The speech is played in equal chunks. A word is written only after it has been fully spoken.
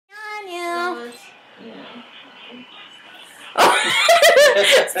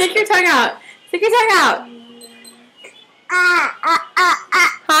Stick your tongue out. Stick your tongue out.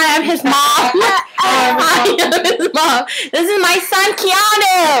 Hi, I'm his mom. Hi, I'm his mom. This is my son,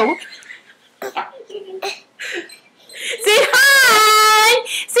 Keanu. Say hi.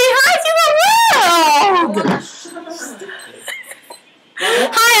 Say hi to the world.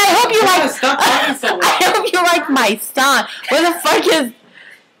 Hi, I hope you like. I hope you like my son. What the fuck is?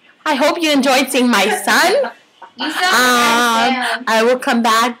 I hope you enjoyed seeing my son. I will come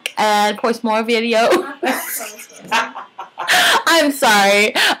back and post more videos. I'm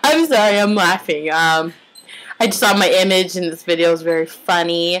sorry. I'm laughing. I just saw my image in this video. It was very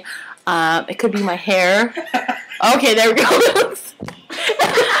funny. It could be my hair. Okay, there we go.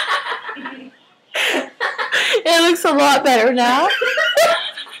 It looks a lot better now.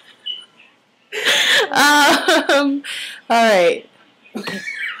 Alright.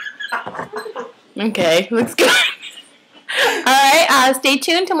 Okay, looks good. Alright, stay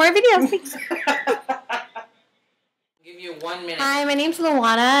tuned to more videos. Thanks. Give you 1 minute. Hi, my name's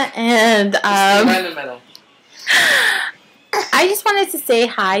Luana, and right in the middle. I just wanted to say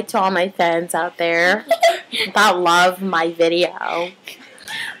hi to all my fans out there that love my video.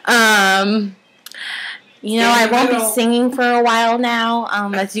 You know, I won't be singing for a while now.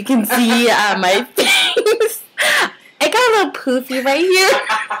 As you can see, my face. It got a little poofy right here.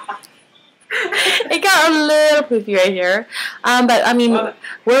 It got a little poofy right here. But, I mean,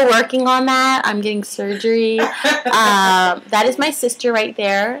 we're working on that. I'm getting surgery. That is my sister right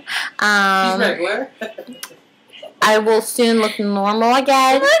there. She's regular. I will soon look normal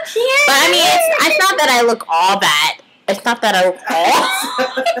again. But, I mean, it's not that I look all that. It's not that I look all...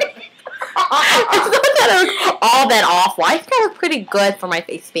 It's not that I look all that awful. I think I look pretty good for my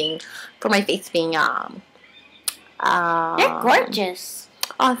face being... You're gorgeous.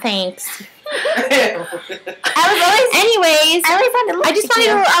 Oh, thanks. Anyways, I just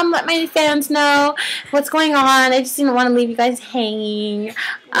wanted to let my fans know what's going on. I just didn't want to leave you guys hanging.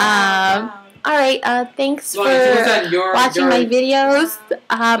 Alright, thanks for watching my videos.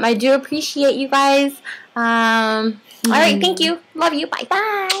 I do appreciate you guys. Alright, thank you. Love you. Bye.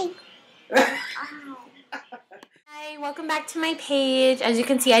 Bye. Hi, welcome back to my page. As you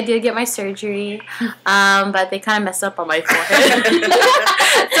can see, I did get my surgery, but they kind of messed up on my forehead.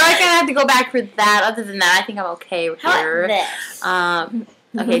 So I kind of have to go back for that. Other than that, I think I'm okay with here.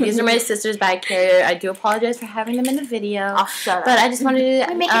 Okay, these are my sisters back here. I do apologize for having them in the video. Oh, shut up. But I just wanted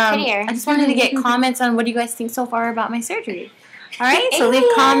to make it prettier. I just wanted to get comments on what do you guys think so far about my surgery. Alright, so leave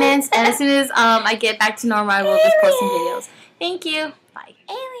comments, and as soon as I get back to normal, I will just post some videos. Thank you. Bye.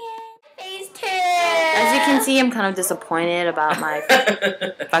 Phase 2. As you can see, I'm kind of disappointed about my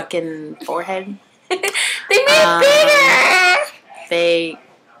fucking forehead. They made it bigger!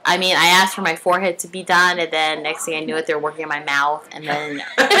 I mean, I asked for my forehead to be done, and then next thing I knew it, they were working on my mouth, and then,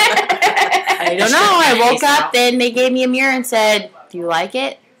 I don't know, I woke up, then they gave me a mirror and said, do you like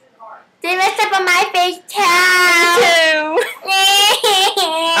it? They messed up on my face too!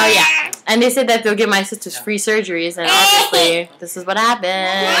 Oh, yeah. And they said that they'll give my sisters free surgeries, and obviously, this is what happened.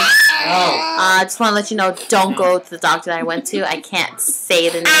 I just want to let you know, don't go to the doctor that I went to. I can't say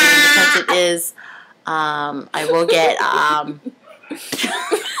the name because it is, I will get, I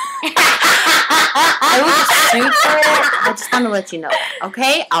will shoot for it. I just want to let you know that,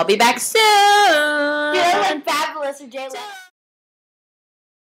 okay? I'll be back soon. You look fabulous, J-Lo.